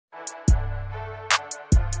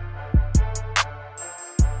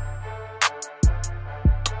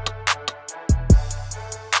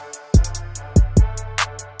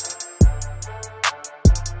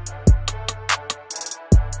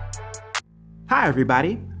Hi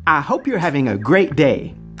everybody, I hope you're having a great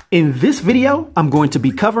day. In this video, I'm going to be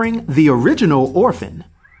covering the original Orphan.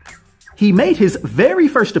 He made his very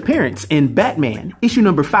first appearance in Batman, issue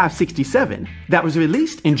number 567, that was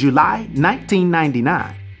released in July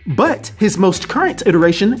 1999. But his most current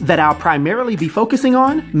iteration that I'll primarily be focusing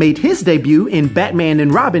on made his debut in Batman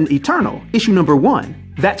and Robin Eternal, issue number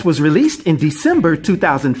 1, that was released in December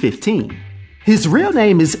 2015. His real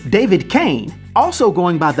name is David Cain, also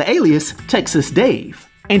going by the alias Texas Dave.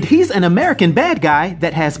 And he's an American bad guy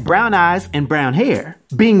that has brown eyes and brown hair,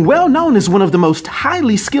 being well known as one of the most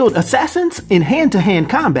highly skilled assassins in hand-to-hand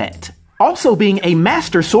combat, also being a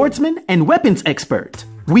master swordsman and weapons expert.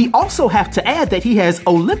 We also have to add that he has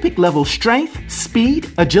Olympic-level strength,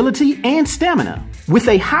 speed, agility, and stamina, with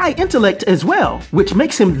a high intellect as well, which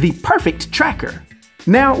makes him the perfect tracker.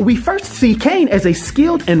 Now, we first see Cain as a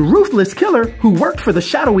skilled and ruthless killer who worked for the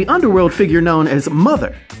shadowy underworld figure known as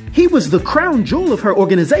Mother. He was the crown jewel of her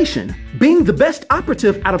organization, being the best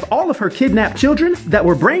operative out of all of her kidnapped children that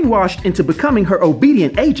were brainwashed into becoming her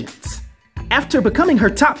obedient agents. After becoming her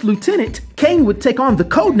top lieutenant, Cain would take on the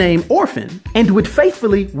codename Orphan and would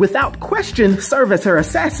faithfully, without question, serve as her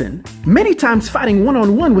assassin, many times fighting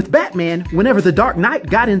one-on-one with Batman whenever the Dark Knight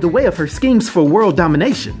got in the way of her schemes for world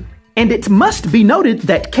domination. And it must be noted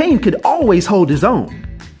that Cain could always hold his own.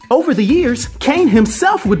 Over the years, Cain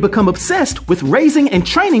himself would become obsessed with raising and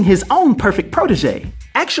training his own perfect protege,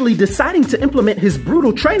 actually deciding to implement his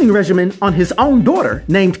brutal training regimen on his own daughter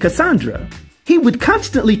named Cassandra. He would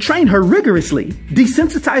constantly train her rigorously,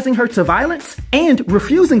 desensitizing her to violence and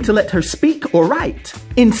refusing to let her speak or write,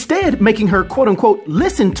 instead making her quote-unquote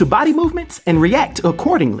listen to body movements and react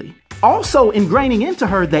accordingly, also ingraining into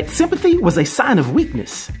her that sympathy was a sign of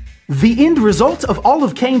weakness. The end result of all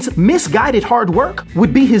of Cain's misguided hard work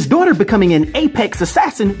would be his daughter becoming an apex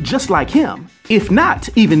assassin just like him, if not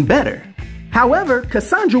even better. However,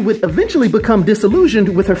 Cassandra would eventually become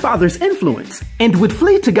disillusioned with her father's influence and would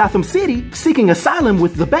flee to Gotham City seeking asylum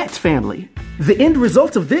with the Bat family. The end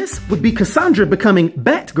result of this would be Cassandra becoming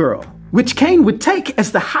Batgirl, which Cain would take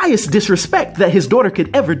as the highest disrespect that his daughter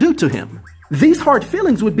could ever do to him. These hard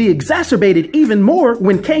feelings would be exacerbated even more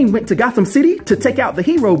when Cain went to Gotham City to take out the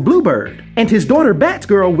hero Bluebird, and his daughter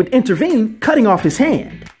Batgirl would intervene, cutting off his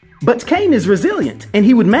hand. But Cain is resilient, and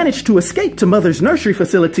he would manage to escape to Mother's Nursery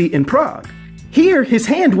facility in Prague. Here, his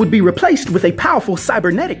hand would be replaced with a powerful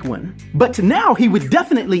cybernetic one, but now he would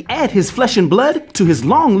definitely add his flesh and blood to his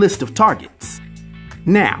long list of targets.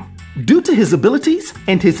 Now, due to his abilities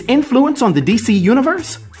and his influence on the DC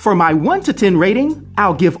universe, for my 1 to 10 rating,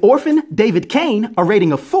 I'll give Orphan David Cain a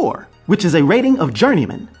rating of 4, which is a rating of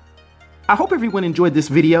journeyman. I hope everyone enjoyed this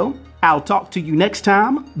video. I'll talk to you next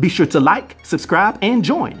time. Be sure to like, subscribe, and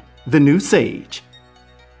join the new Sage.